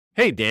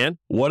Hey, Dan.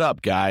 What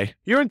up, guy?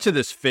 You're into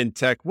this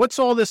fintech. What's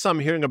all this I'm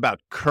hearing about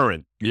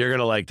Current? You're going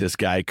to like this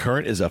guy.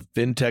 Current is a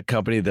fintech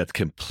company that's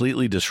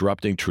completely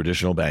disrupting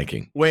traditional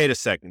banking. Wait a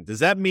second. Does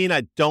that mean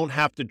I don't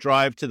have to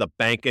drive to the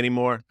bank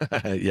anymore?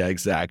 Yeah,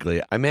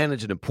 exactly. I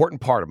manage an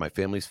important part of my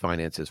family's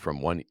finances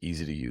from one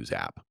easy-to-use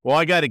app. Well,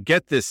 I got to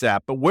get this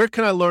app, but where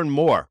can I learn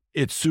more?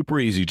 It's super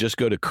easy. Just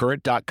go to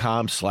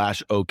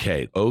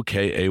current.com/OK,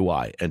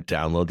 OKAY, and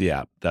download the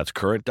app. That's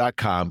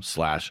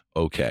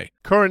current.com/OK.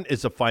 Current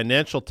is a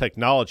financial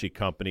technology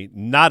company,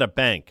 not a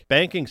bank.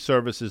 Banking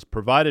services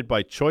provided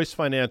by Choice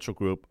Financial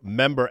Group,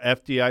 member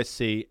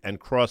FDIC, and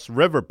Cross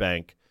River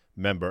Bank,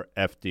 member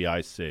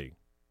FDIC.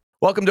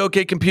 Welcome to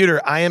OK Computer.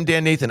 I am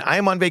Dan Nathan. I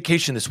am on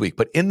vacation this week,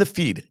 but in the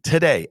feed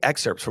today,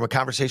 excerpts from a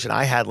conversation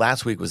I had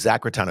last week with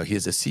Zach Reitano. He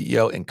is the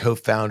CEO and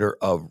co-founder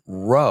of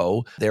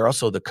Row. They're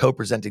also the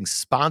co-presenting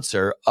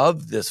sponsor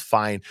of this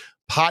fine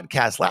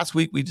podcast. Last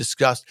week, we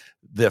discussed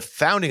the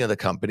founding of the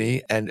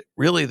company and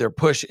really their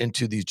push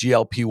into these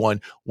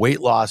GLP-1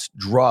 weight loss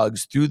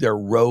drugs through their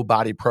Row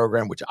Body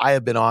program, which I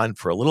have been on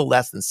for a little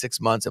less than 6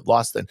 months. I've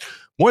lost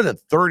more than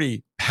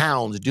 30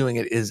 pounds doing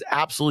it. It has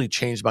absolutely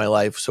changed my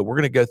life. So we're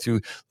going to go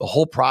through the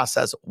whole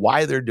process,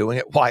 why they're doing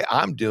it, why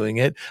I'm doing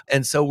it.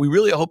 And so we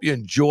really hope you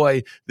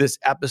enjoy this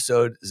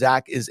episode.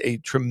 Zach is a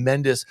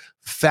tremendous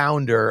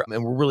founder,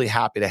 and we're really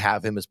happy to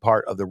have him as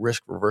part of the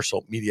Risk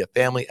Reversal Media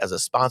family as a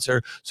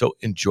sponsor. So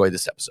enjoy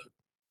this episode.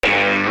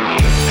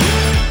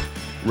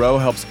 Row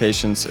helps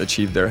patients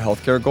achieve their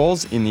healthcare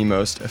goals in the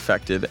most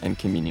effective and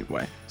convenient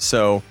way.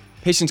 So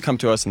patients come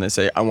to us and they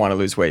say, I want to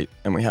lose weight,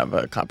 and we have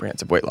a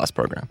comprehensive weight loss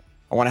program.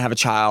 I want to have a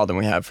child, and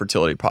we have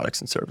fertility products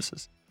and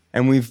services.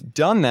 And we've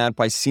done that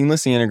by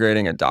seamlessly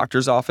integrating a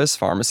doctor's office,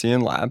 pharmacy,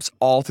 and labs,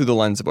 all through the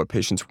lens of what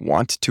patients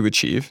want to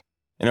achieve.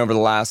 And over the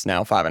last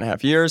now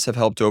 5.5 years, have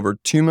helped over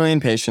 2 million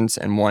patients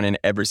and one in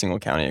every single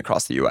county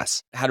across the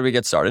US. How do we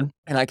get started?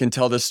 And I can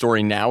tell this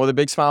story now with a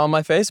big smile on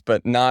my face,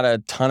 but not a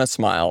ton of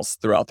smiles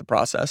throughout the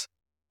process,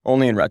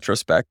 only in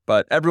retrospect.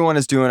 But everyone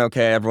is doing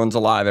okay. Everyone's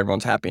alive.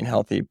 Everyone's happy and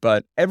healthy.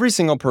 But every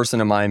single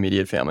person in my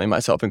immediate family,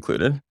 myself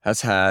included,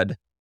 has had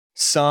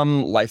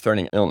some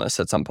life-threatening illness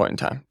at some point in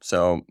time.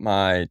 So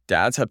my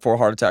dad's had 4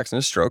 heart attacks and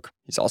a stroke.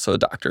 He's also a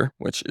doctor,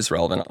 which is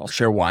relevant. I'll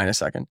share why in a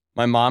second.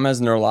 My mom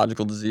has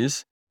neurological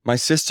disease. My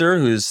sister,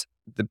 who's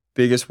the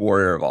biggest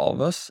warrior of all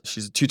of us,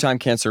 she's a 2-time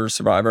cancer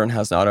survivor and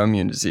has an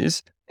autoimmune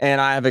disease. And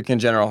I have a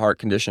congenital heart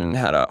condition and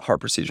had a heart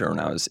procedure when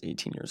I was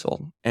 18 years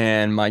old.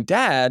 And my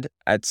dad,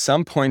 at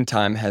some point in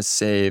time, has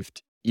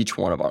saved each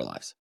one of our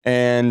lives.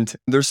 And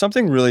there's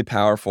something really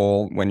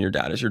powerful when your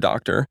dad is your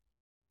doctor.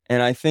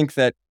 And I think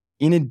that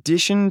in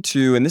addition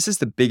to, and this is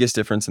the biggest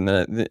difference in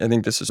I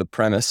think this is a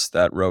premise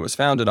that Row was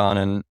founded on,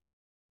 and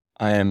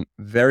I am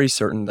very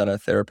certain that a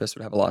therapist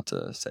would have a lot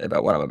to say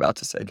about what I'm about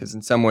to say, because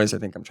in some ways I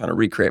think I'm trying to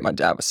recreate my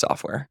dad with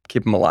software,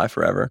 keep him alive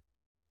forever.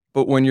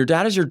 But when your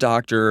dad is your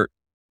doctor,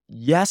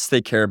 yes,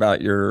 they care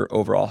about your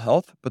overall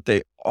health, but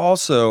they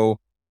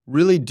also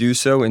really do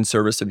so in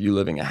service of you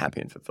living a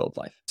happy and fulfilled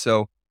life.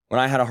 So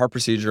when I had a heart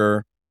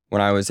procedure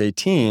when I was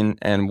 18,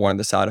 and one of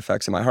the side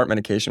effects of my heart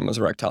medication was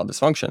erectile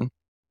dysfunction,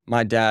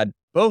 my dad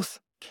both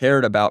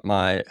cared about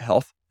my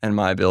health and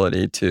my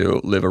ability to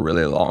live a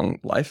really long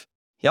life.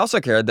 He also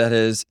cared that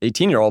his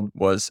 18-year-old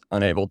was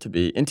unable to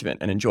be intimate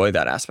and enjoy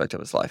that aspect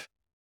of his life.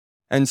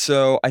 And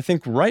so I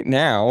think right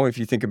now, if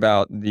you think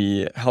about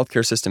the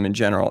healthcare system in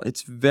general,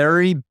 it's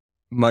very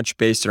much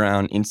based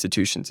around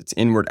institutions. It's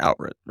inward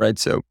outward, right?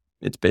 So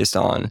it's based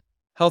on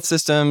health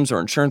systems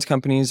or insurance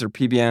companies or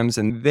PBMs,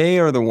 and they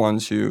are the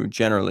ones who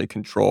generally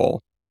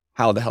control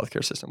how the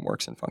healthcare system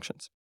works and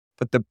functions.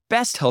 But the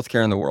best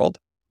healthcare in the world,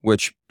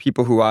 which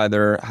people who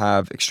either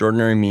have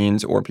extraordinary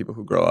means or people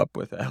who grow up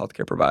with a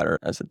healthcare provider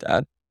as a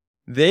dad,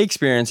 they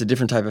experience a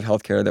different type of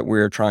healthcare that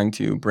we're trying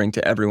to bring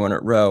to everyone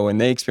at Row,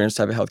 and they experience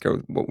a type of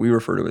healthcare, what we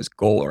refer to as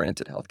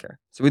goal-oriented healthcare.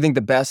 So we think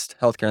the best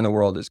healthcare in the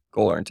world is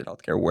goal-oriented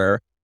healthcare,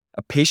 where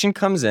a patient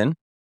comes in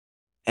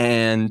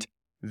and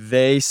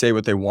they say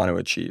what they want to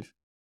achieve.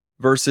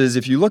 Versus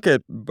if you look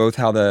at both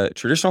how the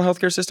traditional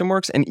healthcare system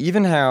works and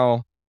even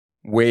how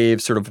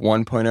Wave sort of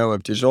 1.0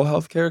 of digital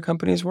healthcare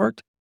companies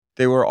worked,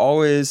 they were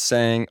always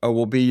saying, oh,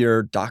 we'll be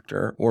your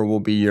doctor, or we'll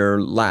be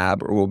your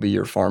lab, or we'll be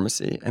your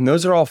pharmacy. And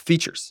those are all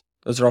features.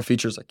 Those are all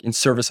features like in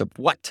service of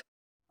what,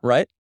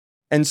 right?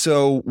 And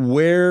so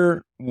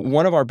where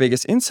one of our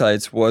biggest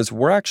insights was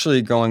we're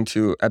actually going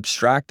to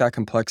abstract that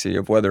complexity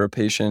of whether a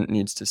patient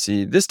needs to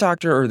see this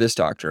doctor or this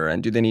doctor.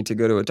 And do they need to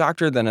go to a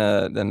doctor, then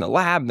the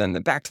lab, then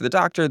back to the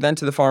doctor, then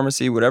to the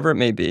pharmacy, whatever it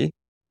may be.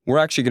 We're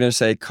actually going to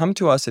say, come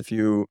to us if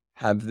you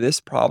have this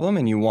problem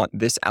and you want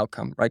this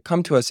outcome, right?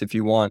 Come to us if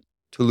you want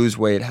to lose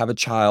weight, have a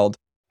child,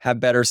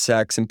 have better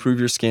sex, improve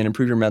your skin,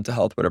 improve your mental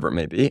health, whatever it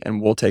may be,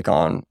 and we'll take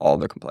on all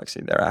the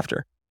complexity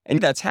thereafter. And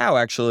that's how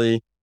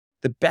actually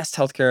the best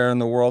healthcare in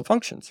the world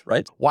functions,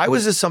 right? Why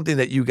was this something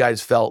that you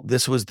guys felt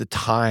this was the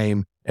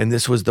time and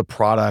this was the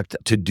product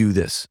to do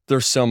this?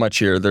 There's so much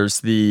here.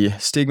 There's the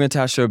stigma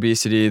attached to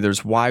obesity.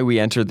 There's why we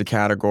entered the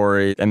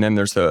category. And then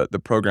there's the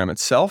program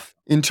itself.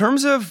 In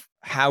terms of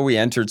how we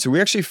entered. So we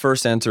actually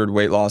first entered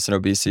weight loss and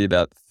obesity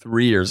about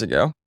 3 years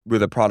ago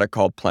with a product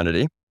called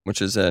Plenity,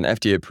 which is an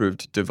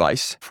FDA-approved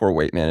device for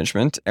weight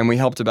management. And we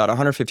helped about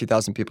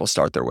 150,000 people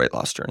start their weight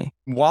loss journey.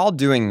 While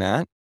doing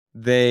that,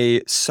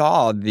 they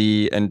saw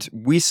and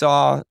we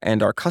saw,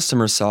 and our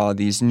customers saw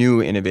these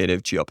new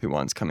innovative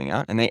GLP-1s coming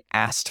out, and they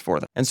asked for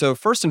them. And so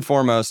first and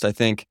foremost, I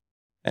think,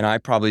 and I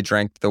probably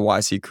drank the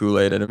YC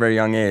Kool-Aid at a very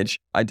young age.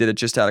 I did it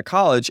just out of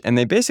college, and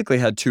they basically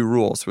had 2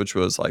 rules, which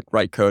was like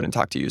write code and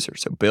talk to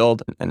users. So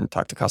build and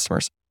talk to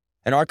customers.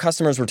 And our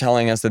customers were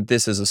telling us that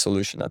this is a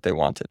solution that they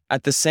wanted.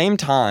 At the same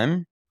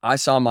time, I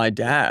saw my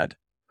dad,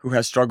 who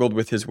has struggled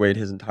with his weight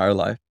his entire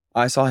life.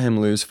 I saw him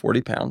lose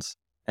 40 pounds,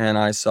 and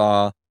I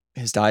saw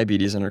his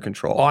diabetes under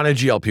control. On a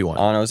GLP-1.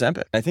 On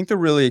Ozempic. I think the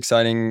really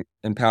exciting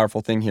and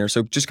powerful thing here,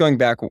 so just going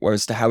back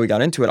as to how we got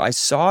into it, I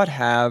saw it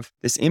have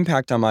this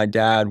impact on my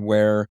dad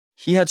where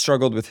he had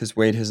struggled with his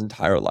weight his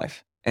entire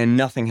life and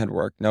nothing had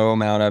worked,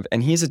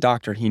 and he's a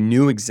doctor. He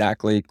knew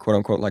exactly, quote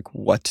unquote, like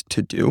what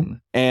to do.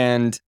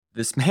 And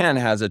this man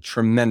has a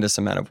tremendous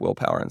amount of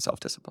willpower and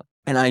self-discipline.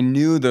 And I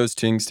knew those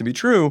things to be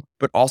true,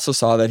 but also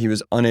saw that he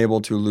was unable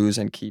to lose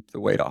and keep the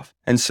weight off.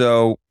 And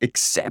so,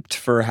 except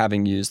for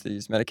having used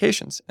these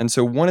medications. And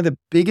so one of the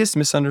biggest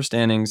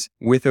misunderstandings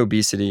with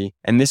obesity,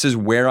 and this is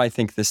where I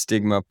think the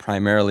stigma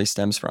primarily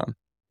stems from,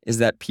 is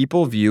that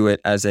people view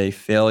it as a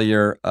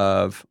failure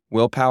of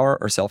willpower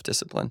or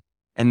self-discipline.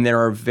 And there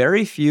are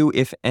very few,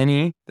 if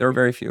any,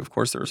 of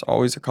course, there's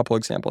always a couple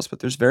examples, but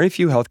there's very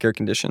few healthcare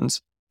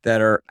conditions that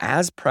are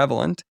as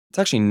prevalent. It's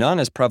actually none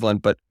as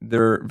prevalent, but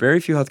there are very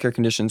few healthcare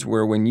conditions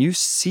where when you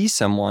see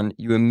someone,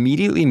 you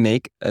immediately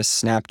make a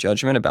snap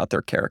judgment about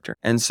their character.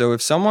 And so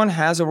if someone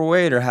has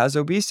overweight or has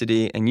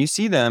obesity and you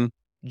see them,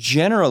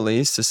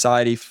 generally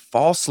society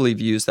falsely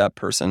views that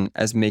person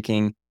as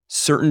making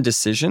certain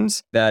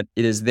decisions that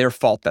it is their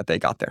fault that they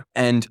got there.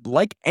 And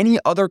like any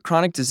other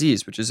chronic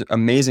disease, which is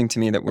amazing to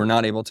me that we're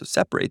not able to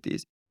separate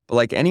these, but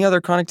like any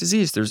other chronic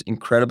disease, there's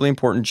incredibly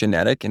important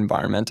genetic,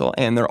 environmental,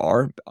 and there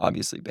are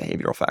obviously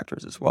behavioral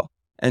factors as well.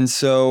 And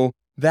so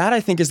that I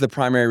think is the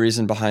primary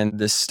reason behind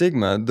this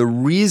stigma. The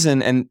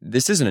reason, and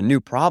this isn't a new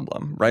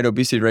problem, right?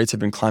 Obesity rates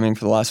have been climbing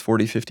for the last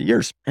 40, 50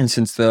 years and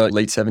since the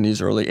late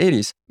 70s, early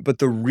 80s. But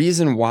the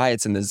reason why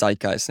it's in the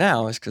zeitgeist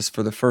now is because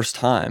for the first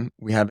time,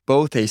 we have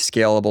both a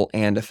scalable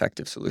and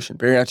effective solution.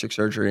 Bariatric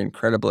surgery,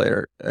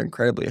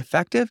 incredibly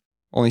effective.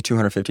 Only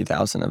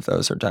 250,000 of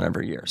those are done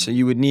every year. So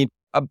you would need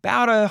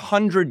about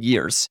 100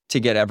 years to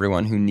get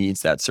everyone who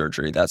needs that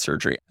surgery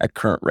at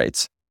current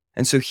rates.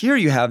 And so here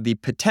you have the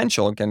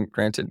potential, again,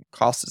 granted,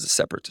 cost is a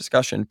separate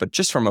discussion, but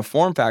just from a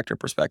form factor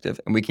perspective,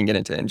 and we can get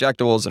into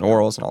injectables and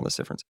orals and all this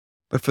difference.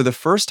 But for the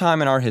first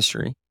time in our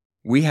history,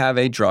 we have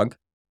a drug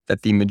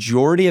that the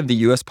majority of the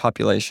US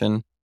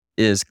population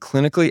is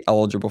clinically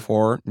eligible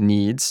for,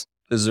 needs,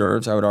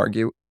 deserves, I would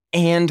argue,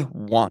 and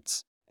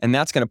wants. And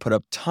that's going to put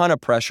a ton of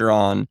pressure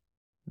on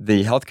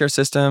the healthcare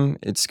system.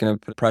 It's going to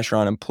put pressure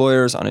on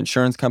employers, on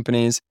insurance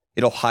companies.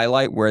 It'll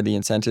highlight where the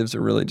incentives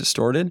are really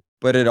distorted,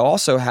 but it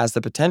also has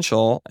the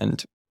potential,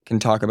 and can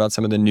talk about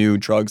some of the new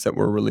drugs that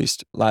were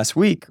released last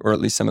week, or at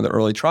least some of the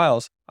early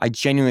trials. I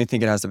genuinely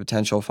think it has the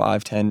potential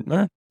 5,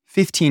 10,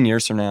 15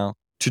 years from now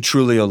to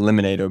truly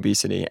eliminate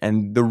obesity.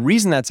 And the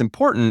reason that's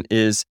important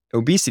is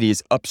obesity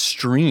is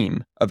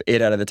upstream of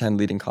 8 out of the 10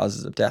 leading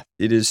causes of death.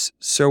 It is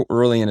so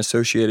early and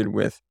associated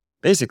with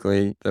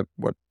basically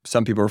what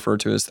some people refer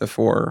to as the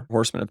 4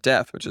 horsemen of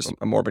death, which is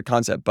a morbid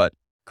concept, but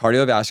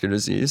cardiovascular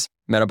disease,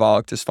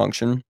 metabolic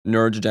dysfunction,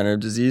 neurodegenerative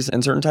disease,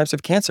 and certain types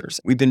of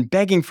cancers. We've been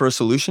begging for a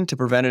solution to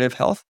preventative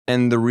health.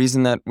 And the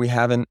reason that we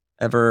haven't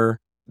ever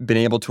been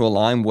able to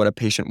align what a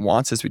patient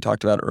wants, as we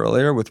talked about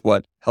earlier, with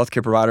what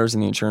healthcare providers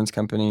and the insurance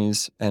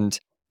companies and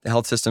the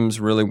health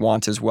systems really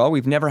want as well,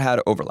 we've never had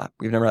overlap.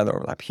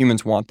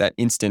 Humans want that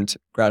instant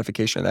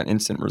gratification, that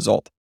instant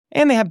result.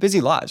 And they have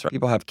busy lives, right?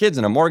 People have kids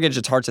and a mortgage.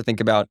 It's hard to think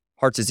about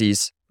heart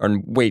disease or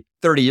wait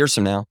 30 years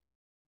from now.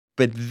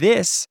 But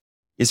this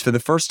is for the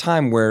first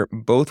time where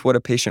both what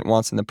a patient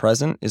wants in the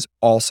present is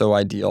also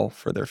ideal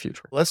for their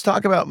future. Let's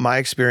talk about my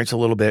experience a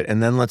little bit,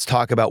 and then let's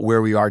talk about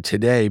where we are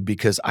today,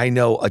 because I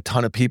know a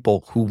ton of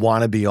people who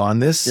want to be on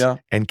this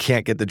and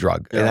can't get the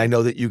drug. And I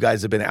know that you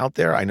guys have been out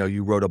there. I know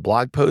you wrote a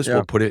blog post.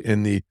 We'll put it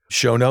in the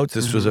show notes.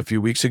 This was a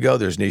few weeks ago.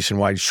 There's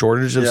nationwide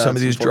shortage of some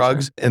of these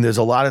drugs, and there's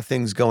a lot of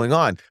things going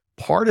on.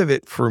 Part of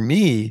it for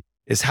me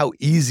is how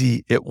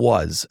easy it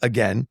was.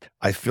 Again,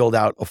 I filled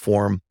out a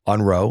form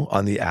on Ro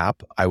on the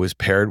app. I was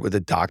paired with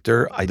a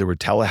doctor. There were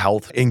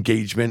telehealth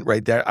engagement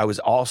right there. I was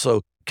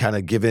also kind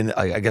of given,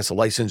 I guess, a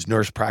licensed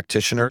nurse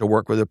practitioner to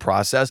work with the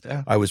process.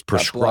 I was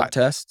prescribed blood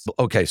tests.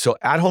 Okay, so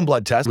at-home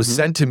blood test was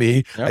sent to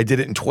me. I did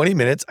it in 20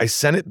 minutes. I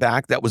sent it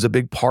back. That was a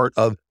big part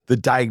of the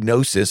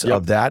diagnosis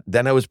of that.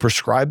 Then I was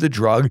prescribed the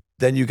drug.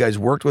 Then you guys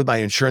worked with my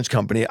insurance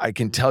company. I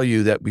can tell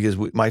you that because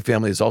my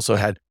family has also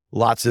had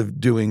lots of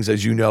doings,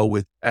 as you know,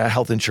 with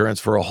health insurance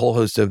for a whole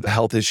host of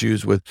health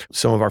issues with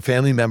some of our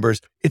family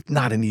members. It's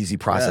not an easy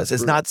process.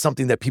 It's not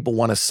something that people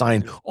want to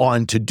sign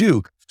on to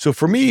do. So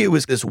for me, it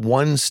was this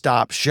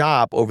one-stop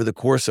shop over the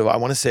course of, I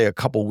want to say, a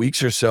couple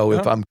weeks or so,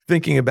 if I'm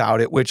thinking about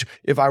it, which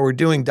if I were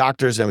doing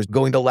doctors and I was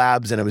going to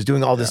labs and I was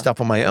doing all this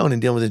stuff on my own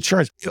and dealing with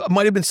insurance, it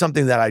might have been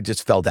something that I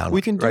just fell down We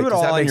on, can do right? it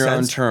Does that all on make your own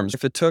sense? terms.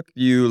 If it took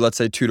you, let's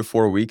say, 2 to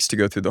 4 weeks to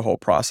go through the whole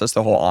process,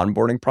 the whole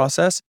onboarding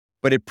process,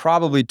 but it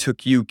probably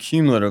took you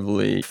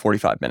cumulatively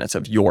 45 minutes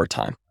of your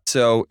time.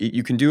 So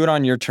you can do it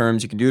on your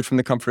terms. You can do it from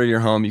the comfort of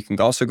your home. You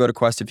can also go to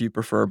Quest if you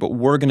prefer, but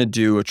we're going to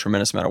do a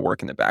tremendous amount of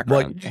work in the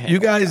background. Well, you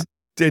guys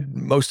did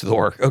most of the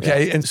work,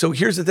 okay? Yeah. And so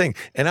here's the thing,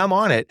 and I'm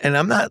on it, and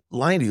I'm not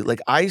lying to you.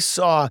 Like, I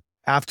saw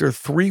after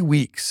 3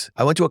 weeks,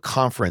 I went to a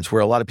conference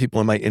where a lot of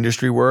people in my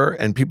industry were,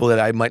 and people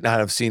that I might not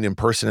have seen in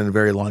person in a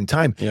very long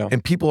time. Yeah.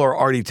 And people are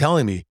already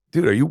telling me,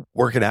 dude, are you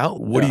working out?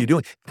 What are you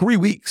doing? 3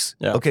 weeks.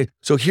 Yeah. Okay.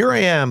 So here I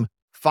am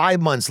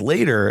 5 months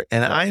later,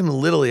 and I'm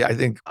literally, I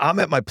think I'm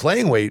at my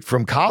playing weight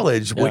from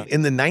college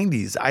in the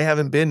 90s. I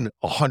haven't been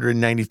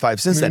 195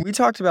 since then. We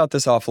talked about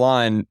this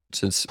offline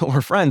since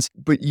we're friends,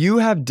 but you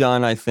have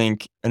done, I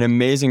think, an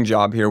amazing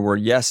job here where,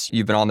 yes,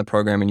 you've been on the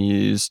program and you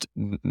used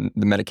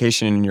the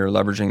medication and you're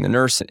leveraging the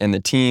nurse and the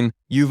team.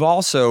 You've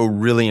also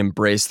really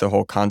embraced the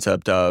whole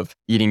concept of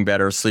eating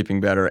better,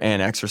 sleeping better,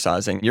 and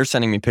exercising. You're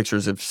sending me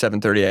pictures of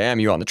 7:30 a.m.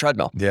 you on the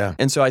treadmill. Yeah.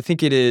 And so I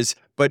think it is,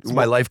 but it's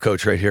my life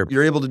coach right here.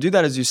 You're able to do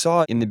that. As you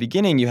saw in the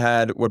beginning, you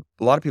had what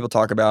a lot of people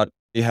talk about.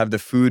 You have the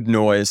food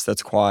noise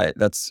that's quiet,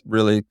 that's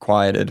really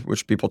quieted,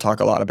 which people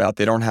talk a lot about.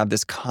 They don't have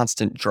this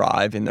constant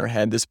drive in their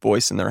head, this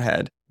voice in their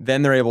head.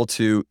 Then they're able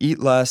to eat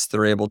less.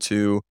 They're able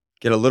to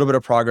get a little bit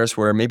of progress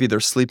where maybe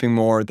they're sleeping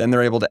more. Then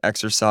they're able to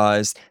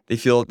exercise. They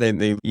feel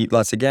they eat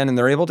less again, and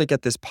they're able to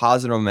get this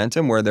positive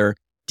momentum where they're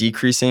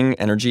decreasing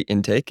energy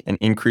intake and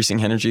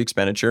increasing energy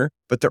expenditure,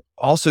 but they're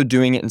also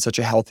doing it in such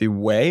a healthy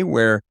way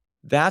where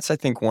that's, I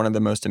think, one of the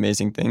most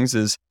amazing things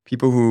is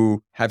people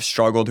who have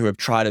struggled, who have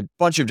tried a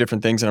bunch of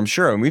different things. And I'm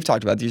sure, and we've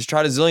talked about these, you've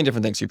tried a zillion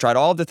different things. You've tried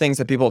all of the things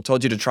that people have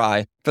told you to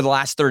try for the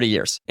last 30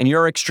 years. And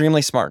you're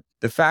extremely smart.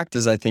 The fact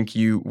is, I think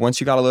once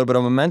you got a little bit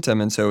of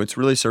momentum, and so it's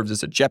really served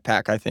as a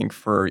jetpack, I think,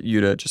 for you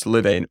to just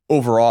live an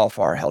overall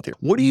far healthier.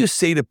 What do you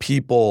say to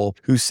people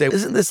who say,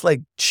 isn't this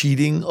like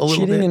cheating a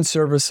little bit? Cheating in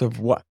service of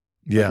what?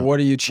 Yeah. Like, what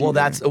are you cheating? Well,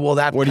 that's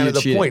what kind of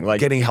the cheating? point. Like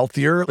getting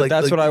healthier. But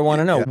that's what I want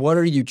to know. Yeah. What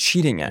are you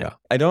cheating at? Yeah.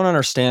 I don't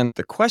understand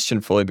the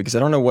question fully because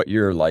I don't know what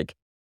you're like.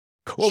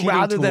 Well,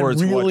 rather than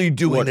really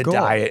doing the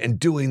diet and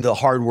doing the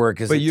hard work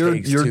as but you're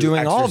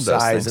doing all of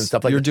those things and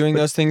stuff like you're that. Doing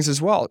those things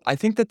as well. I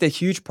think that the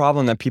huge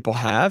problem that people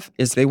have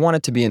is they want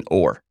it to be an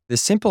or. The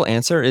simple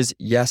answer is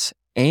yes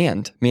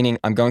and, meaning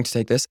I'm going to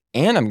take this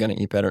and I'm going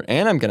to eat better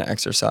and I'm going to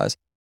exercise.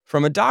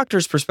 From a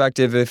doctor's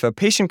perspective, if a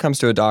patient comes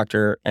to a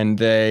doctor and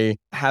they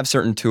have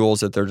certain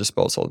tools at their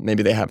disposal,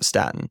 maybe they have a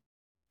statin,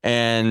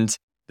 and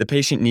the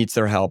patient needs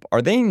their help,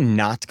 are they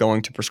not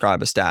going to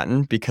prescribe a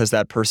statin because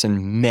that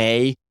person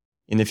may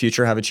in the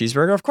future have a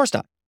cheeseburger? Of course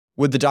not.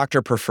 Would the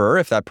doctor prefer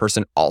if that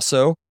person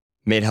also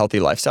made healthy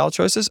lifestyle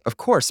choices? Of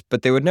course,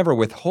 but they would never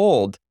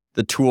withhold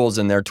the tools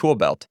in their tool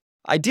belt.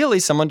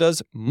 Ideally, someone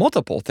does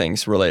multiple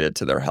things related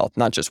to their health,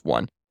 not just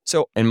one.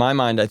 So in my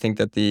mind, I think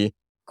that the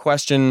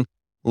question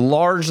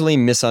largely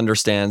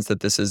misunderstands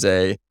that this is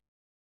a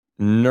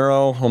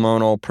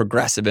neurohormonal,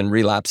 progressive, and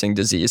relapsing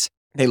disease.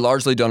 They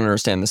largely don't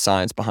understand the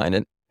science behind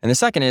it. And the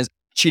second is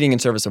cheating in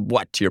service of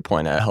what, to your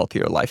point, a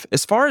healthier life.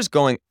 As far as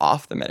going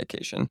off the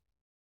medication,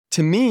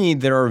 to me,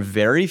 there are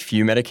very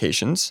few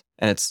medications,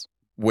 and it's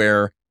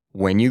where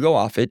when you go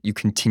off it, you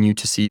continue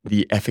to see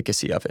the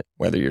efficacy of it,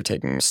 whether you're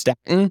taking a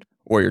statin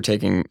or you're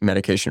taking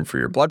medication for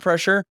your blood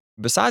pressure.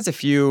 Besides a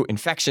few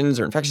infections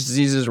or infectious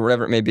diseases or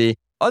whatever it may be,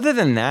 other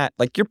than that,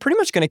 like you're pretty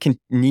much going to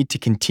need to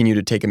continue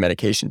to take a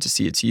medication to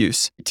see its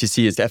use, to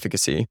see its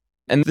efficacy.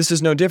 And this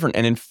is no different.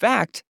 And in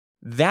fact,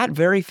 that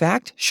very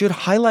fact should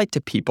highlight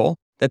to people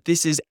that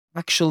this is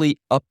actually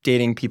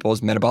updating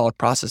people's metabolic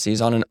processes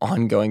on an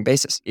ongoing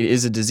basis. It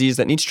is a disease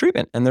that needs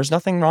treatment, and there's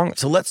nothing wrong with it.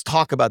 So let's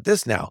talk about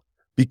this now,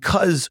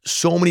 because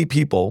so many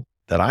people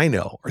that I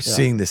know are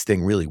seeing this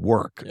thing really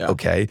work,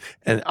 okay?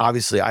 And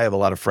obviously, I have a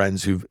lot of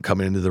friends who've come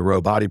into the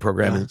Row Body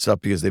program and stuff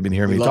because they've been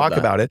hearing me talk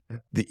about it,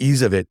 the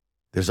ease of it.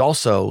 There's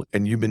also,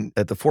 and you've been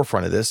at the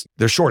forefront of this,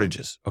 there's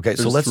shortages, okay?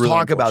 So let's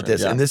talk about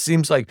this. And this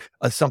seems like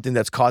something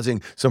that's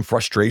causing some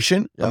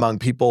frustration among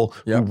people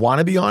who want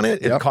to be on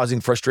it and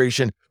causing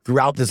frustration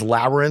throughout this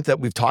labyrinth that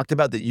we've talked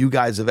about that you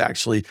guys have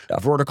actually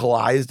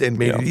verticalized and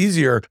made it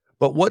easier.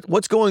 But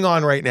what's going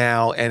on right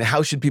now, and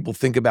how should people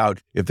think about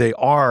if they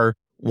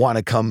want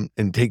to come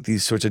and take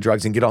these sorts of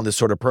drugs and get on this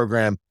sort of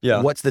program?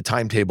 What's the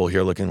timetable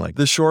here looking like?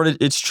 The shortage,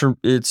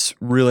 it's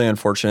really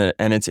unfortunate,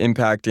 and it's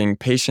impacting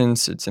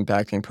patients, it's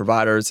impacting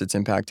providers, it's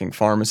impacting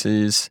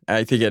pharmacies. And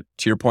I think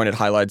to your point, it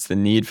highlights the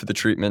need for the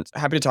treatment.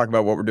 Happy to talk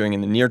about what we're doing in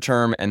the near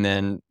term, and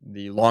then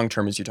the long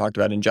term, as you talked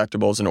about,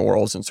 injectables and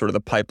orals and sort of the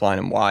pipeline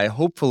and why.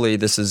 Hopefully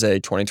this is a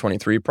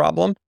 2023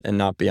 problem and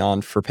not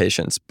beyond for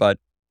patients. But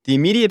the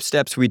immediate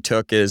steps we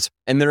took is,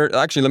 and there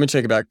actually, let me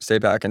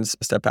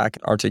step back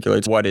and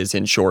articulate what is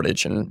in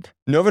shortage. And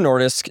Novo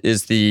Nordisk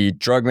is the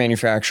drug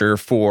manufacturer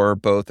for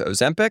both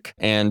Ozempic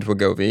and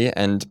Wegovy,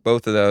 and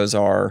both of those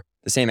are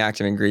the same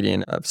active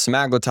ingredient of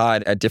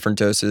semaglutide at different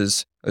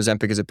doses.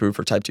 Ozempic is approved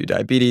for type 2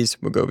 diabetes.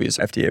 Wegovy is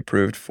FDA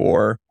approved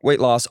for weight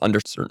loss under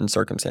certain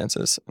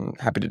circumstances. I'm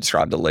happy to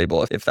describe the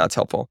label if that's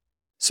helpful.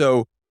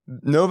 So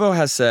Novo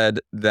has said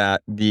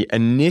that the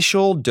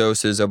initial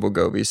doses of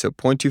Wegovy, so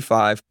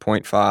 0.25,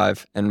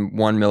 0.5, and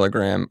 1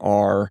 milligram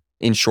are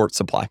in short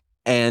supply.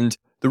 And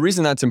the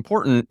reason that's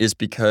important is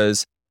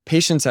because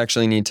patients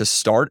actually need to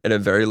start at a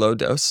very low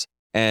dose.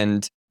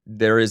 And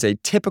there is a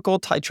typical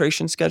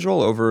titration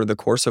schedule over the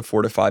course of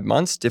 4 to 5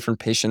 months. Different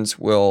patients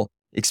will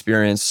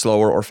experience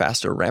slower or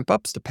faster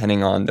ramp-ups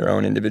depending on their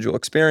own individual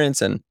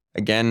experience and,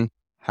 again,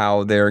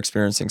 how they're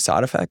experiencing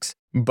side effects.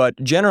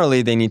 But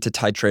generally, they need to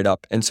titrate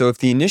up. And so if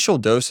the initial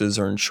doses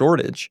are in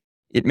shortage,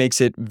 it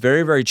makes it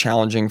very, very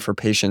challenging for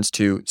patients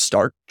to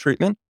start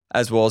treatment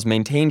as well as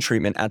maintain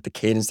treatment at the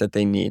cadence that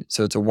they need.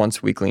 So it's a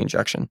once-weekly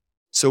injection.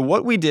 So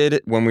what we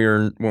did when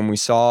we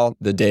saw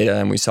the data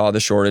and we saw the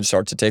shortage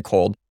start to take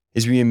hold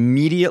is we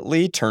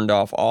immediately turned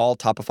off all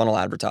top-of-funnel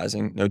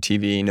advertising, no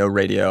TV, no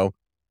radio.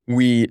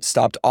 We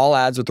stopped all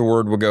ads with the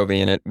word Wegovy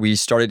in it. We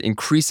started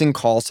increasing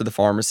calls to the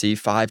pharmacy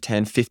 5,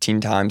 10,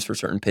 15 times for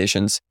certain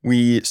patients.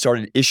 We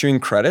started issuing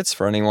credits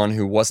for anyone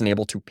who wasn't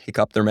able to pick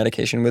up their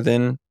medication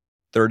within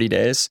 30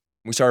 days.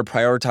 We started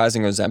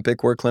prioritizing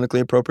Ozempic where clinically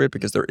appropriate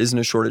because there isn't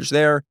a shortage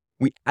there.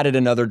 We added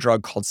another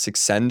drug called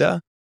Saxenda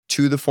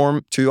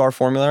to our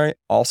formulary,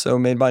 also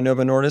made by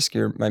Novo Nordisk.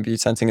 You might be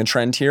sensing a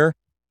trend here.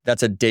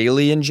 That's a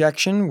daily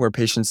injection where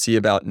patients see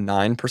about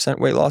 9%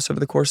 weight loss over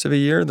the course of a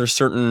year. There's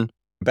certain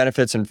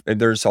benefits and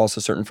there's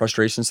also certain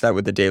frustrations to that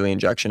with the daily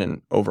injection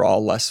and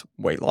overall less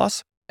weight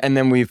loss. And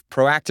then we've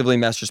proactively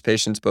messaged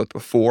patients both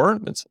before,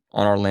 it's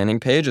on our landing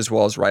page, as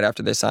well as right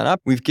after they sign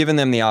up. We've given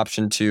them the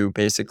option to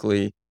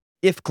basically,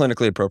 if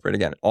clinically appropriate,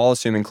 again, all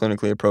assuming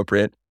clinically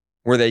appropriate,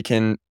 where they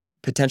can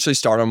potentially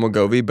start on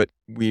Wegovy, but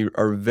we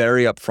are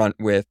very upfront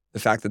with the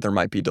fact that there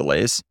might be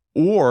delays.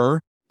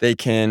 Or they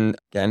can,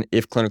 again,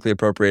 if clinically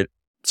appropriate,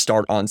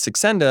 start on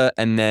Saxenda,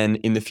 and then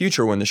in the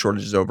future, when the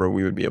shortage is over,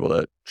 we would be able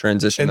to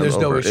transition them over.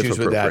 And there's no issues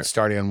with that,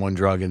 starting on one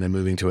drug and then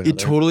moving to another? It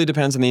totally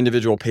depends on the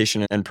individual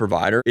patient and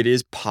provider. It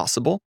is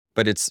possible,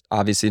 but it's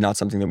obviously not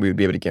something that we would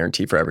be able to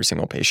guarantee for every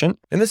single patient.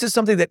 And this is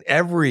something that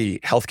every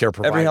healthcare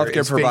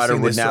provider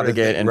would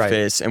navigate and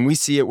face. And we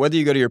see it whether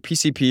you go to your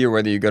PCP or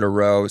whether you go to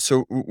Ro.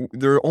 So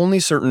there are only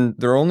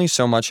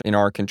so much in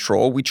our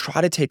control. We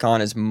try to take on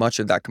as much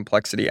of that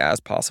complexity as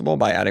possible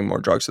by adding more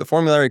drugs to the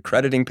formulary,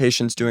 crediting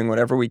patients, doing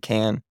whatever we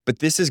can. But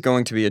this is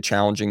going to be a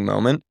challenging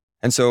moment.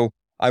 And so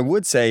I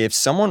would say if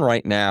someone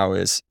right now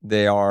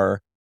they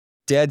are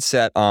dead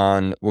set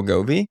on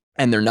Wegovy,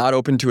 and they're not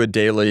open to a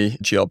daily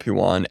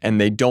GLP-1, and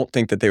they don't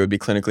think that they would be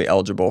clinically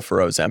eligible for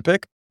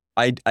Ozempic,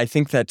 I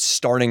think that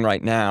starting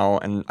right now,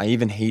 and I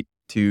even hate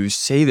to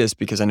say this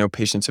because I know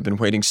patients have been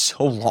waiting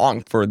so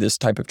long for this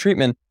type of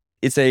treatment,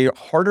 it's a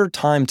harder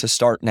time to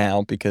start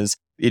now because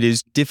it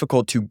is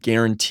difficult to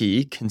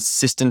guarantee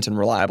consistent and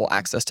reliable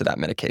access to that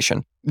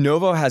medication.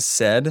 Novo has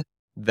said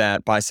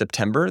that by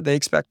September, they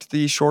expect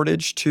the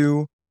shortage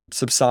to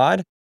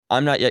subside.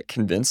 I'm not yet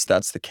convinced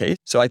that's the case.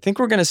 So I think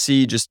we're going to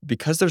see, just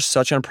because there's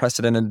such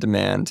unprecedented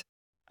demand,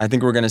 I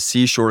think we're going to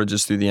see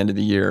shortages through the end of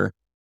the year.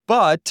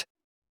 But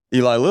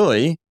Eli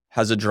Lilly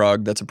has a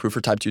drug that's approved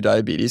for type 2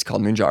 diabetes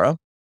called Mounjaro.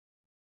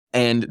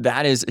 And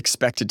that is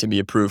expected to be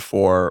approved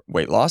for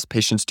weight loss.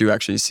 Patients do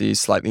actually see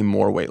slightly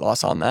more weight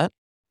loss on that.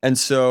 And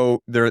so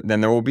there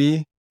will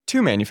be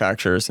 2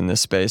 manufacturers in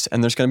this space,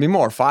 and there's going to be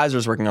more.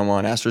 Pfizer's working on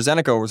one,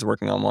 AstraZeneca was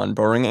working on one,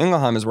 Boehringer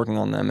Ingelheim is working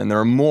on them, and there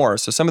are more.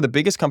 So some of the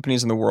biggest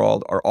companies in the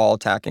world are all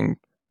attacking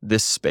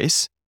this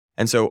space.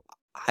 And so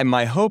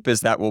my hope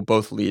is that will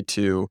both lead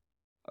to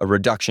a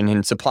reduction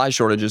in supply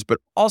shortages, but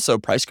also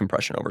price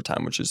compression over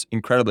time, which is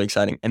incredibly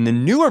exciting. And the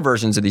newer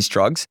versions of these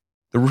drugs,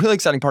 the really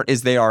exciting part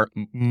is they are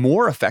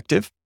more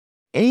effective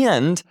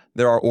and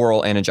there are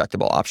oral and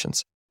injectable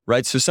options.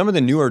 Right. So some of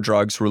the newer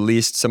drugs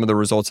released some of the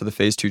results of the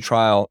phase 2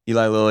 trial.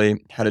 Eli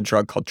Lilly had a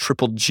drug called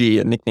Triple G,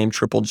 a nickname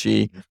Triple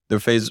G.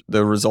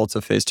 The results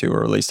of phase 2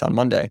 were released on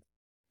Monday.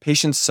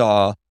 Patients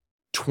saw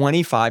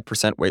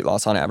 25% weight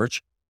loss on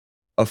average.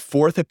 A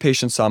fourth of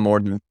patients saw more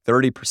than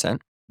 30%.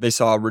 They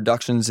saw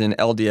reductions in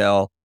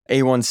LDL,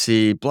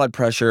 A1C, blood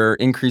pressure,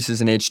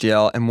 increases in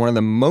HDL. And one of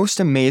the most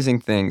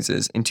amazing things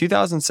is in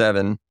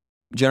 2007,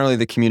 generally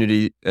the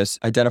community has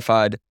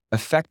identified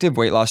effective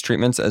weight loss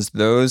treatments as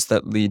those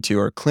that lead to,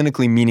 or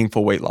clinically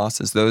meaningful weight loss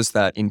as those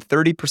that in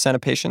 30%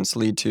 of patients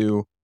lead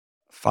to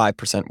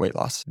 5% weight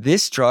loss.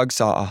 This drug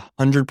saw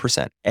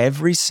 100%.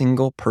 Every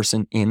single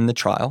person in the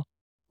trial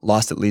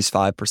lost at least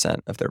 5%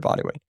 of their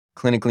body weight.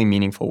 Clinically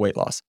meaningful weight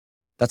loss.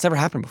 That's never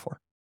happened before.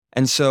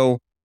 And so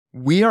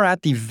we are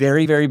at the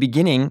very, very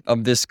beginning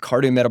of this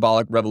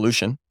cardiometabolic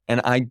revolution.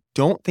 And I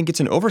don't think it's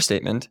an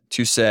overstatement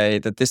to say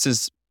that this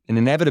is an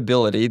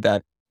inevitability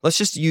that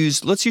let's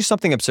use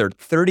something absurd.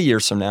 30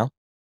 years from now,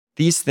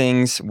 these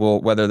things will,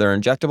 whether they're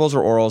injectables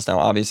or orals, now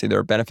obviously there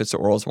are benefits to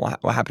orals, and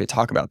we're happy to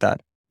talk about that,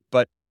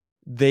 but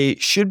they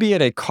should be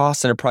at a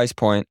cost and a price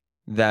point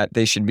that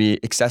they should be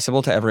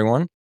accessible to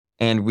everyone,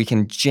 and we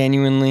can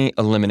genuinely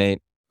eliminate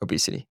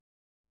obesity.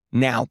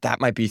 now. That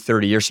might be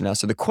 30 years from now.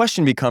 So the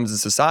question becomes in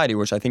society,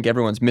 which I think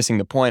everyone's missing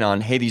the point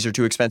on, hey, these are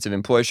too expensive,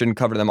 employers shouldn't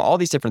cover them, all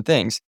these different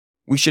things.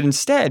 We should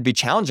instead be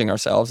challenging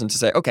ourselves and to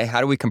say, okay, how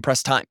do we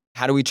compress time?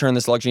 How do we turn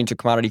this luxury into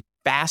commodity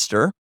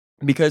faster?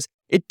 Because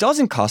it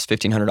doesn't cost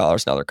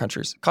 $1,500 in other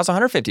countries. It costs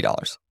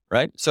 $150,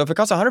 right? So if it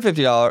costs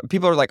 $150,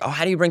 people are like, oh,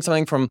 how do you bring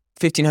something from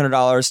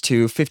 $1,500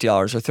 to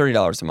 $50 or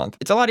 $30 a month?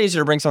 It's a lot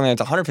easier to bring something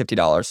that's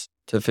 $150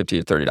 to $50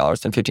 to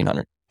 $30 than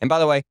 $1,500. And by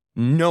the way,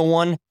 no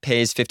one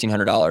pays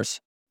 $1,500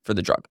 for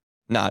the drug.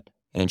 Not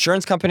an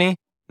insurance company,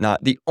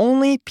 not the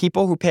only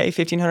people who pay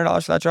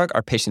 $1,500 for that drug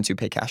are patients who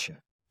pay cash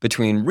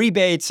between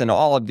rebates and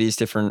all of these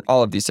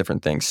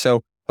different things.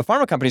 So a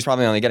pharma company is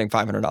probably only getting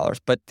 $500,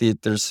 but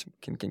there's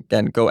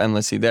can go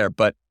endlessly there.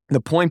 But the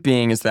point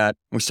being is that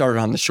we started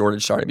on the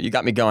shortage, sorry, but you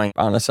got me going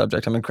on a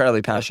subject I'm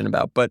incredibly passionate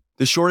about. But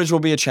the shortage will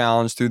be a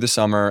challenge through the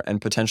summer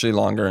and potentially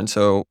longer. And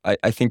so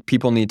I think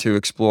people need to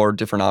explore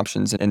different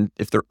options. And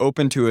if they're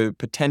open to a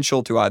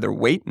potential to either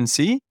wait and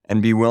see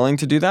and be willing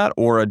to do that,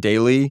 or a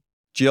daily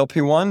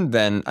GLP-1,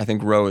 then I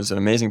think Ro is an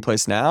amazing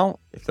place now.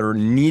 If there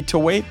need to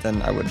wait,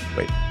 then I would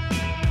wait.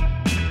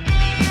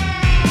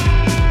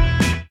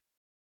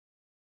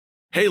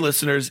 Hey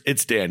listeners,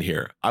 it's Dan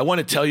here. I want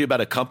to tell you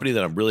about a company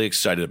that I'm really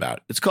excited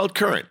about. It's called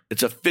Current.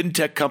 It's a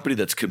fintech company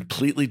that's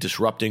completely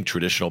disrupting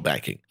traditional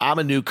banking. I'm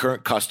a new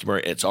Current customer,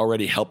 and it's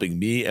already helping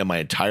me and my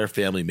entire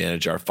family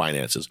manage our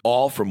finances,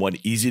 all from one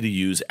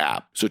easy-to-use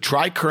app. So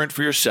try Current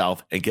for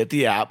yourself and get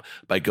the app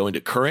by going to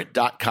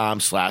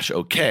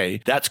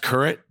current.com/OK. That's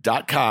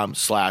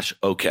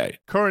current.com/OK.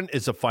 Current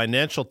is a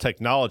financial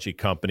technology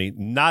company,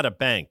 not a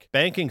bank.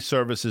 Banking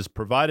services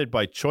provided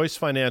by Choice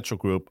Financial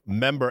Group,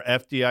 member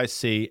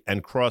FDIC,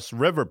 and Cross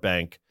River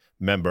Bank,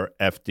 member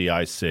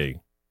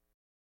FDIC.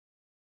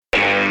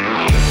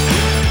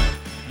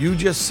 You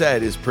just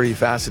said is pretty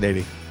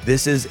fascinating.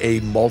 This is a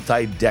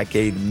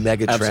multi-decade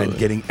mega trend. Absolutely.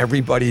 Getting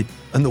everybody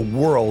in the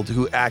world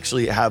who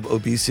actually have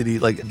obesity,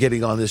 like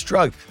getting on this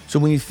drug. So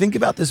when you think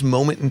about this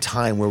moment in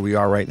time where we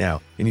are right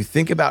now, and you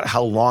think about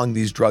how long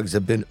these drugs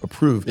have been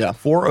approved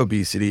for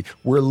obesity,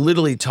 we're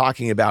literally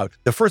talking about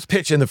the first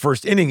pitch in the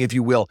first inning, if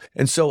you will.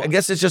 And so I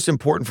guess it's just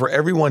important for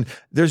everyone.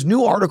 There's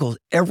new articles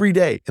every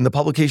day in the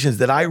publications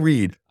that I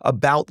read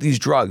about these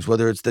drugs,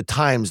 whether it's the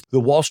Times, the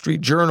Wall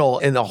Street Journal,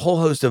 and a whole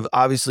host of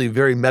obviously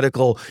very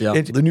medical.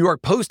 The New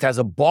York Post has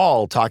a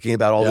ball talking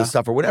about all this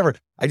stuff or whatever.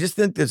 I just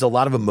think there's a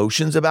lot of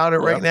emotions about it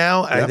right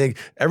now. And I think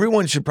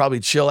everyone should probably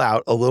chill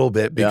out a little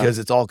bit because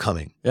it's all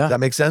coming. Does that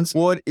make sense?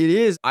 Well, it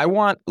is. I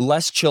want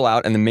less chill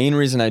out. And the main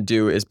reason I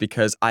do is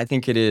because I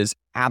think it is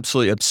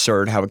absolutely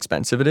absurd how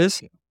expensive it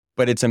is.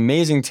 But it's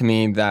amazing to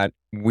me that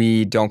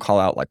we don't call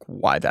out like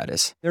why that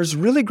is. There's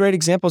really great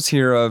examples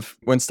here of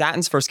when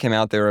statins first came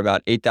out, they were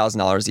about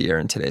 $8,000 a year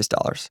in today's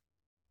dollars.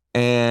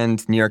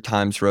 And New York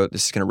Times wrote,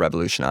 this is going to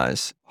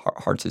revolutionize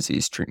heart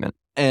disease treatment.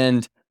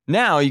 And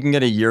now you can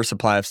get a year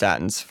supply of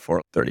statins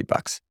for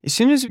 $30. As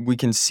soon as we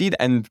can see that,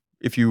 and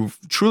if you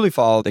truly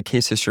follow the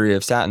case history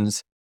of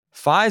statins,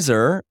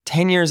 Pfizer,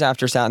 10 years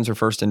after statins were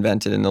first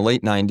invented in the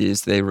late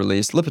 90s, they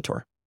released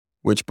Lipitor,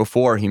 which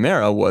before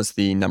Humira was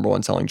the number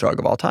one selling drug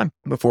of all time,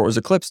 before it was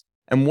eclipsed.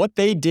 And what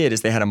they did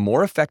is they had a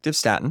more effective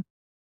statin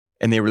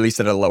and they released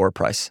it at a lower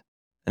price.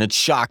 And it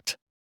shocked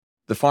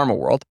the pharma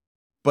world.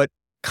 But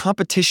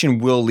competition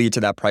will lead to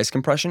that price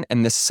compression.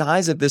 And the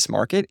size of this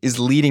market is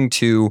leading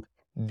to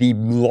the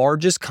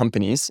largest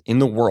companies in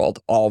the world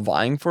all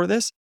vying for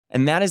this.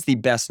 And that is the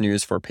best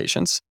news for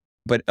patients.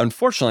 But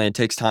unfortunately, it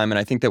takes time. And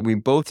I think that we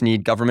both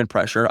need government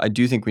pressure. I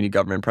do think we need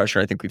government pressure.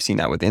 I think we've seen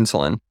that with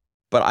insulin.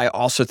 But I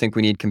also think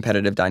we need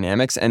competitive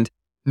dynamics. And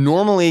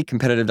normally,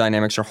 competitive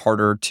dynamics are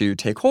harder to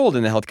take hold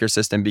in the healthcare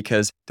system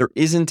because there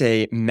isn't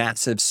a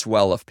massive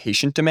swell of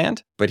patient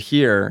demand. But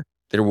here,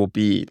 there will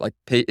be like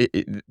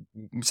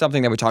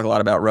something that we talk a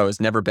lot about, Ro,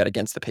 is never bet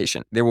against the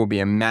patient. There will be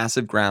a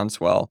massive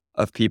groundswell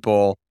of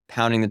people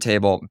pounding the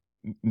table,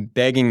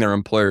 begging their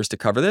employers to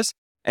cover this.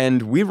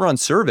 And we run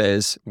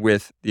surveys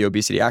with the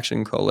Obesity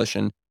Action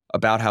Coalition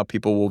about how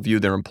people will view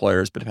their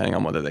employers, but depending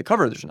on whether they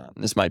cover this or not.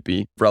 And this might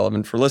be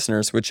relevant for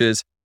listeners, which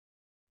is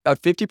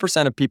about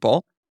 50% of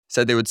people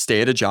said they would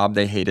stay at a job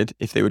they hated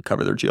if they would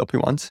cover their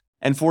GLP-1s.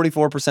 And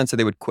 44% said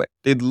they would quit.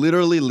 They'd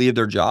literally leave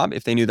their job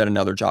if they knew that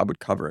another job would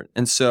cover it.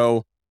 And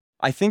so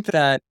I think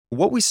that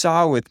what we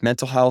saw with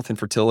mental health and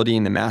fertility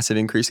and the massive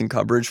increase in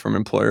coverage from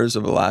employers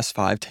over the last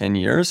 5-10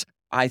 years,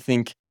 I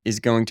think is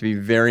going to be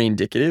very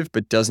indicative,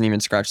 but doesn't even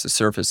scratch the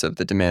surface of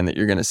the demand that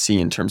you're going to see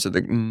in terms of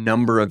the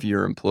number of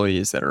your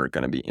employees that are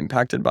going to be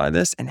impacted by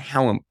this and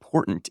how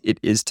important it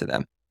is to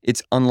them.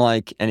 It's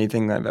unlike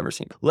anything that I've ever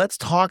seen. Let's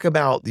talk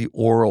about the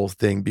oral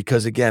thing,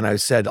 because again, I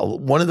said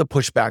one of the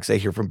pushbacks I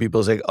hear from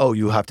people is like, oh,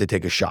 you have to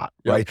take a shot,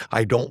 right?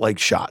 I don't like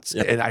shots.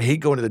 And I hate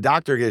going to the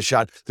doctor to get a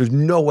shot. There's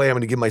no way I'm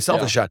going to give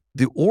myself a shot.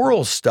 The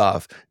oral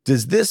stuff,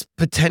 does this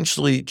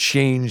potentially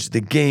change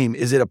the game?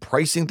 Is it a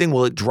pricing thing?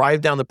 Will it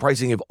drive down the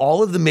pricing? If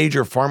all of the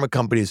major pharma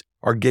companies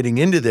are getting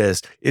into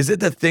this, is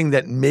it the thing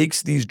that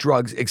makes these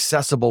drugs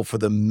accessible for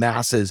the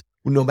masses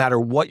no matter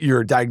what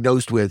you're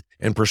diagnosed with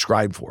and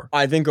prescribed for?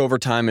 I think over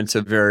time, it's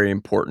a very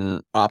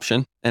important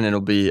option, and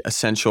it'll be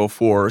essential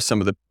for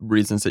some of the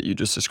reasons that you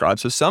just described.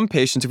 So some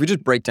patients, if we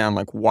just break down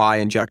like why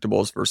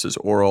injectables versus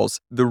orals,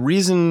 the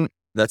reason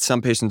that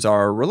some patients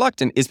are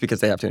reluctant is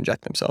because they have to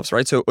inject themselves,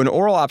 right? So an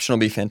oral option will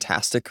be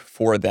fantastic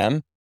for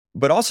them,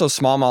 but also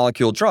small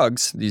molecule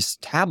drugs, these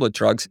tablet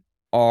drugs,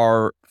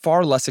 are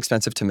far less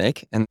expensive to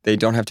make, and they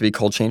don't have to be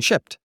cold chain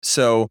shipped.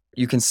 So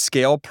you can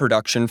scale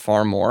production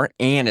far more,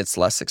 and it's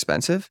less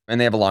expensive, and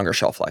they have a longer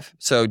shelf life.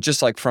 So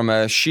just like from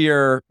a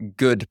sheer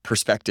good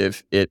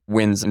perspective, it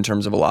wins in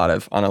terms of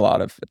on a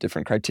lot of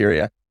different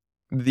criteria.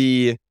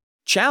 The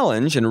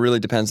challenge, and it really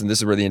depends, and this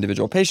is where the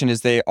individual patient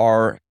is, they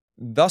are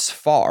thus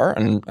far,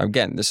 and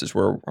again, this is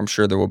where I'm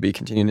sure there will be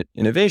continued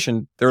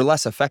innovation, they're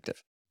less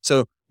effective.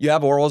 So you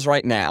have orals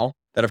right now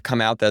that have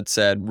come out that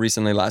said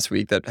recently last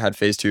week that had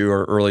phase 2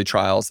 or early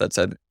trials that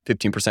said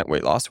 15%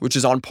 weight loss, which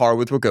is on par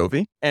with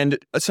Wegovy. And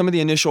some of the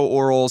initial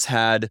orals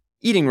had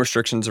eating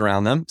restrictions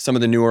around them. Some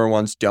of the newer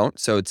ones don't.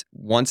 So it's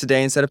once a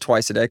day instead of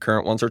twice a day.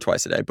 Current ones are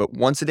twice a day, but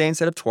once a day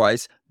instead of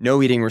twice,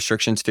 no eating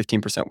restrictions,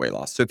 15% weight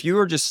loss. So if you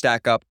were just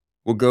stack up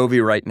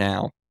Wegovy right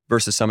now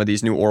versus some of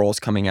these new orals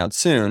coming out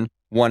soon,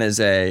 one is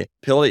a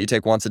pill that you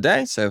take once a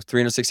day, so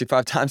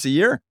 365 times a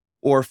year,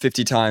 or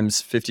 50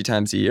 times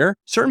a year.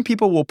 Certain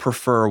people will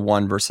prefer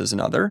one versus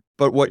another.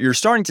 But what you're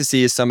starting to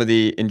see is some of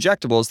the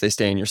injectables, they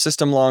stay in your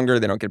system longer.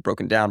 They don't get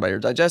broken down by your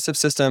digestive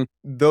system.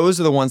 Those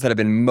are the ones that have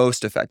been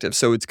most effective.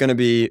 So it's going to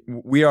be,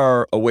 we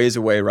are a ways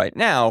away right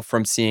now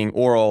from seeing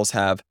orals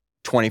have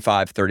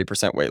 25,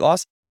 30% weight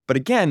loss. But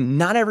again,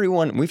 not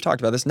everyone, we've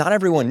talked about this, not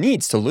everyone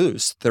needs to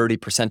lose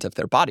 30% of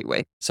their body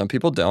weight. Some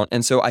people don't.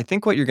 And so I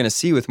think what you're going to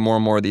see with more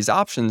and more of these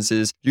options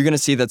is you're going to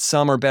see that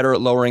some are better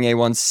at lowering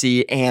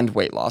A1C and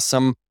weight loss.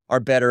 Some are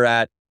better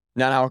at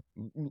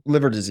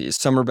liver disease.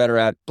 Some are better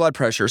at blood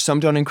pressure. Some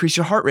don't increase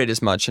your heart rate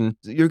as much. And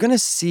you're going to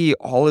see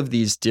all of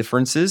these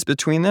differences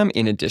between them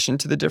in addition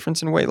to the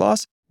difference in weight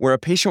loss, where a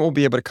patient will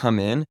be able to come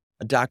in,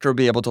 a doctor will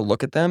be able to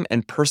look at them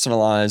and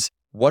personalize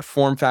what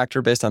form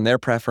factor based on their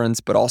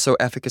preference, but also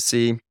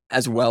efficacy,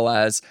 as well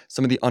as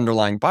some of the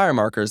underlying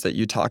biomarkers that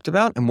you talked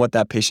about and what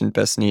that patient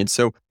best needs.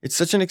 So it's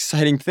such an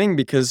exciting thing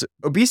because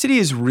obesity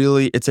is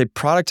really, it's a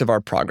product of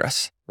our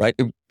progress, right?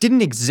 It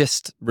didn't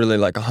exist really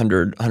like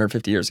 100,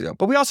 150 years ago,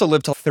 but we also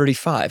lived till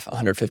 35,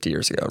 150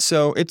 years ago.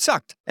 So it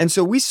sucked. And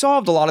so we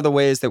solved a lot of the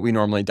ways that we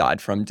normally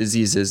died from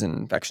diseases and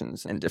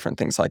infections and different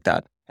things like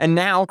that. And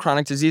now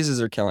chronic diseases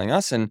are killing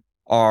us, and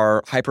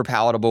our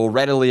hyperpalatable,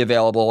 readily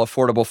available,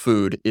 affordable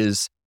food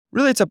is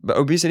really,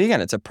 obesity, again,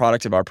 it's a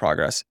product of our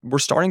progress. We're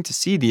starting to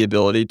see the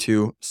ability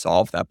to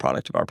solve that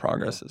product of our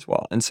progress as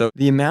well. And so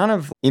the amount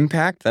of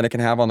impact that it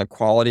can have on the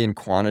quality and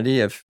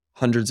quantity of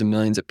hundreds of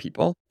millions of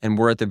people, and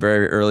we're at the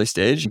very early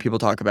stage, and people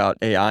talk about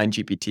AI and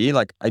GPT,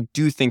 like I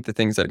do think the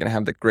things that are going to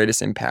have the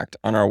greatest impact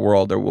on our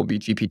world, there will be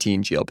GPT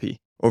and GLP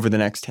over the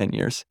next 10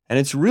 years. And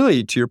it's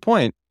really, to your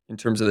point, in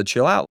terms of the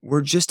chill out,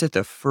 we're just at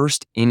the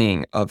first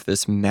inning of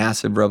this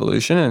massive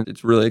revolution, and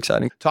it's really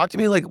exciting. Talk to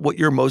me like what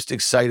you're most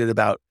excited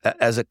about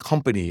as a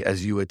company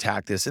as you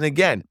attack this. And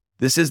again,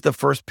 this is the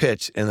first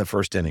pitch in the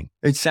first inning.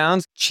 It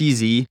sounds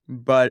cheesy,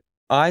 but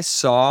I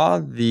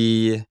saw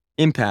the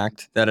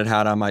impact that it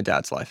had on my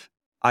dad's life.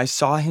 I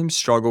saw him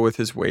struggle with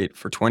his weight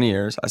for 20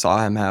 years. I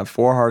saw him have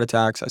 4 heart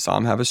attacks. I saw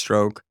him have a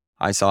stroke.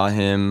 I saw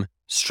him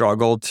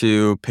struggle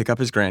to pick up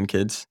his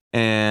grandkids.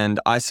 And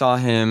I saw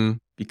him,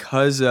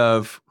 because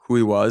of who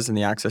he was and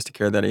the access to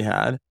care that he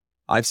had,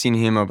 I've seen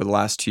him over the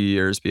last 2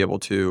 years be able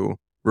to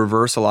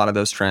reverse a lot of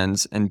those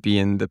trends and be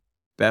in the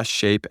best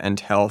shape and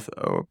health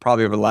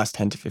probably over the last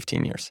 10 to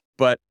 15 years.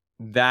 But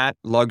that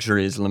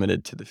luxury is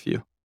limited to the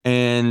few.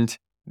 And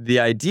the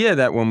idea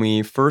that when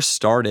we first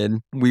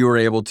started, we were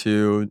able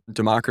to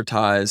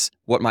democratize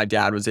what my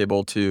dad was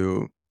able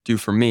to do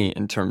for me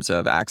in terms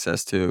of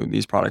access to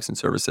these products and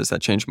services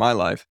that changed my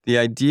life. The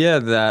idea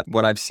that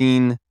what I've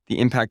seen, the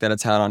impact that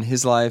it's had on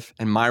his life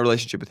and my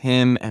relationship with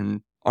him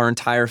and our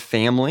entire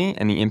family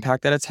and the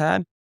impact that it's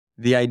had,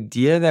 the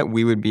idea that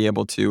we would be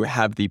able to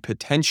have the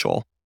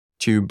potential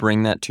to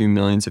bring that to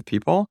millions of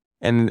people.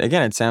 And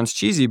again, it sounds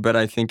cheesy, but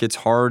I think it's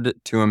hard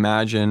to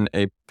imagine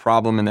a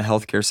problem in the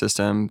healthcare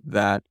system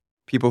that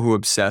people who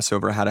obsess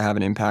over how to have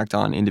an impact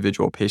on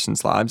individual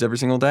patients' lives every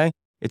single day,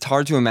 it's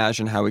hard to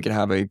imagine how we could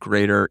have a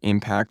greater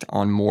impact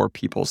on more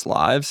people's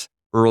lives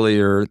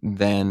earlier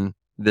than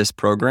this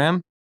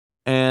program.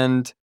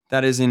 And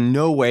that is in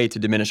no way to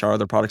diminish our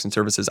other products and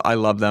services. I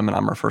love them and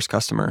I'm our first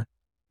customer.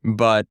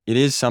 But it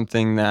is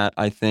something that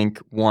I think,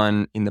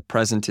 one, in the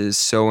present is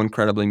so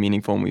incredibly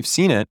meaningful and we've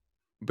seen it.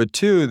 But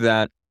two,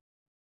 that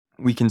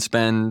we can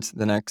spend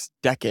the next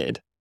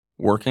decade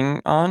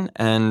working on.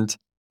 And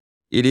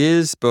it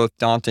is both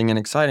daunting and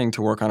exciting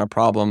to work on a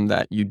problem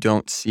that you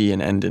don't see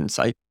an end in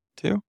sight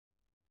to.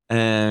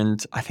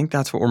 And I think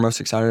that's what we're most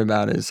excited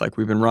about is like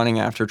we've been running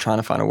after trying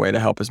to find a way to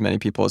help as many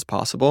people as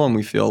possible. And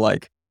we feel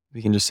like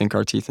we can just sink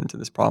our teeth into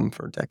this problem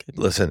for a decade.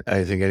 Listen,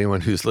 I think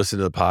anyone who's listened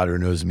to the pod or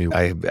knows me,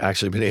 I've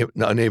actually been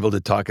unable to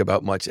talk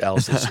about much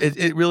else.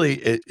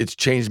 It's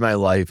changed my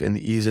life and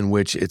the ease in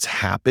which it's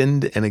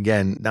happened. And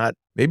again, not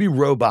maybe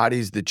Row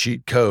body's the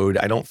cheat code.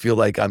 I don't feel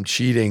like I'm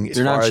cheating as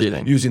far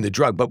as using the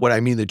drug, but what I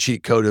mean, the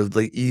cheat code of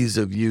the ease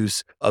of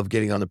use of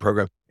getting on the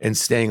program and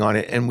staying on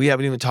it. And we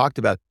haven't even talked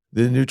about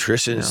the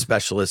nutrition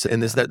specialist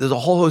and this, that. There's a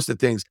whole host of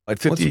things. At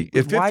 50,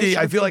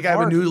 I feel like I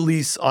have a new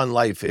lease on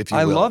life, if you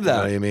will. I love that. You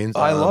know what I mean?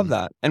 I love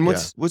that. And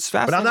what's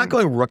fascinating. But I'm not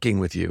going rooking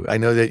with you. I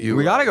know that you.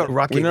 We got to go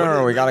rooking.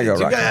 No, we got to go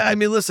rooking. I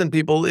mean, listen,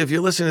 people, if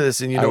you're listening to this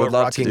and you know what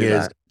rooking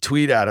is,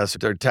 tweet at us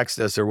or text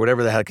us or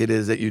whatever the heck it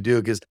is that you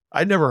do, because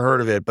I'd never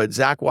heard of it. But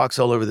Zach walks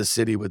all over the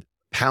city with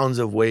pounds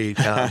of weight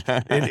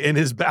in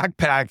his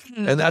backpack.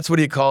 And that's what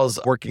he calls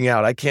working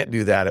out. I can't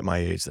do that at my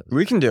age.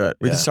 We can do it.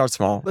 We can start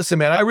small. Listen,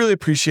 man, I really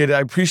appreciate it. I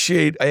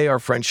appreciate our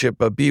friendship,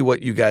 but B,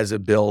 what you guys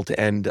have built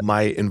and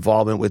my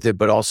involvement with it,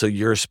 but also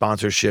your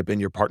sponsorship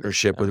and your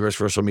partnership with Risk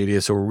Reversal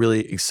Media. So we're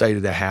really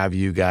excited to have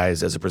you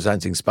guys as a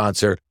presenting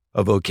sponsor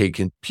of OK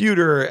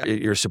Computer.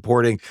 You're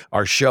supporting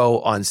our show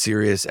on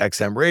Sirius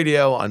XM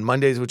Radio on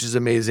Mondays, which is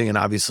amazing, and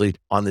obviously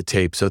on the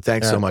tape. So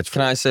thanks so much.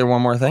 Can I say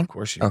one more thing? Of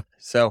course you can. Okay.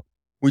 So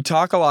we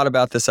talk a lot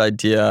about this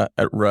idea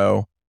at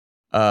Row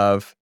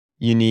of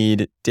you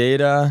need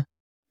data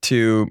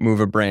to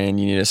move a brain,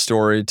 you need a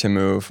story to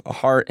move a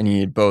heart, and you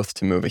need both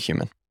to move a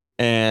human.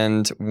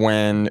 And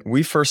when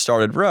we first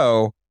started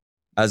Row,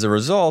 as a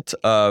result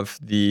of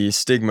the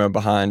stigma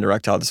behind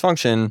erectile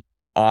dysfunction,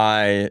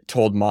 I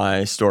told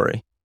my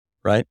story,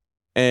 right?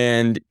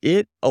 And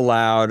it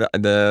allowed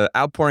the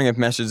outpouring of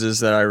messages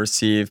that I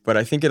received, but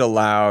I think it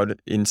allowed,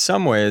 in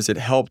some ways, it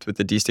helped with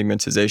the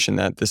destigmatization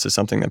that this is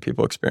something that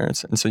people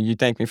experience. And so you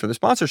thank me for the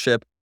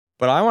sponsorship,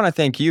 but I want to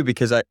thank you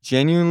because I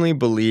genuinely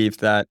believe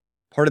that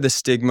part of the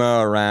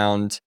stigma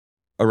around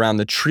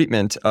the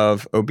treatment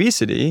of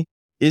obesity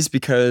is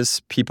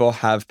because people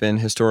have been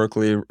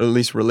historically, at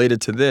least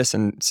related to this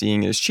and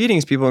seeing it as cheating,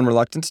 is people have been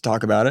reluctant to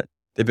talk about it.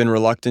 They've been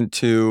reluctant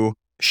to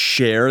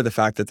share the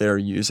fact that they are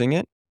using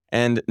it.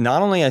 And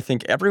not only I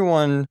think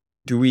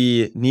do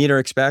we need or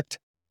expect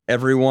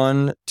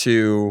everyone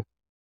to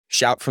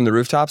shout from the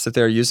rooftops that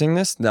they're using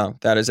this? No,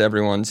 that is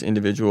everyone's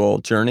individual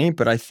journey.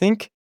 But I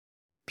think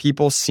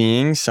people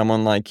seeing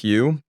someone like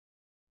you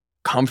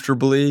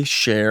comfortably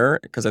share,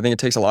 because I think it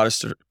takes a lot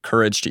of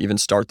courage to even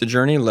start the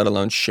journey, let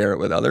alone share it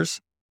with others,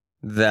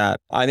 that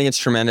I think it's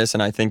tremendous.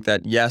 And I think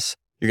that, yes,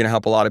 you're going to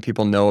help a lot of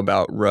people know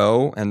about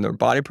Row and their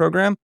body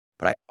program.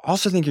 But I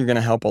also think you're going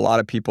to help a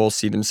lot of people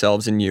see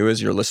themselves in you,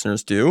 as your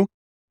listeners do,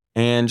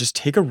 and just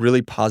take a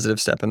really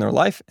positive step in their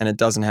life. And it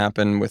doesn't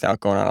happen without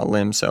going on a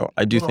limb. So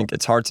I do think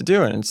it's hard to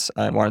do. And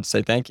I wanted to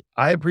say thank you.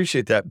 I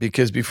appreciate that,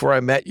 because before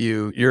I met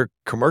you, your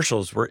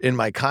commercials were in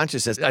my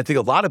consciousness. I think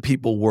a lot of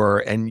people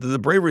were. And the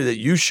bravery that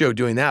you showed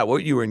doing that,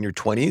 you were in your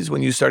 20s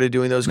when you started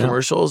doing those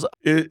commercials,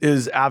 it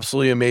is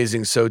absolutely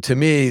amazing. So to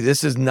me,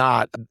 this is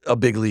not a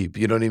big leap.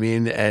 You know what I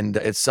mean? And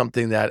it's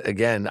something that,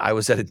 again, I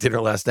was at a dinner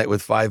last night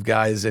with 5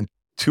 guys, and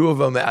 2 of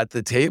them at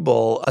the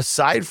table,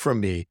 aside from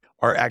me,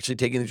 are actually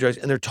taking the drugs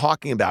and they're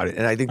talking about it.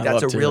 And I think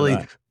that's a really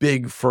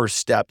big first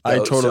step. I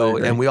totally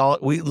agree. And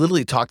we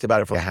literally talked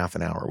about it for half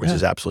an hour, which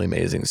is absolutely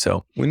amazing.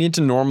 So we need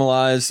to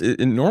normalize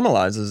it. It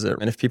normalizes it.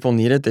 And if people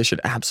need it, they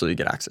should absolutely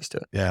get access to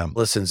it. Yeah.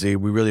 Listen, Z,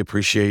 we really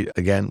appreciate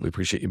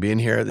you being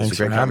here. This is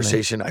a great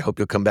conversation. I hope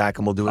you'll come back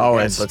and we'll do it again.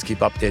 Let's keep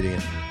updating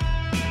it.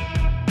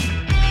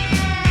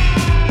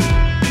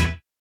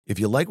 If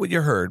you like what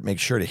you heard, make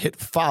sure to hit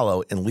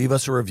follow and leave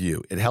us a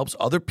review. It helps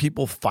other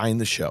people find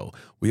the show.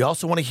 We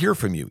also want to hear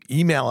from you.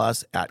 Email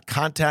us at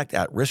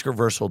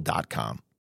contact@riskreversal.com.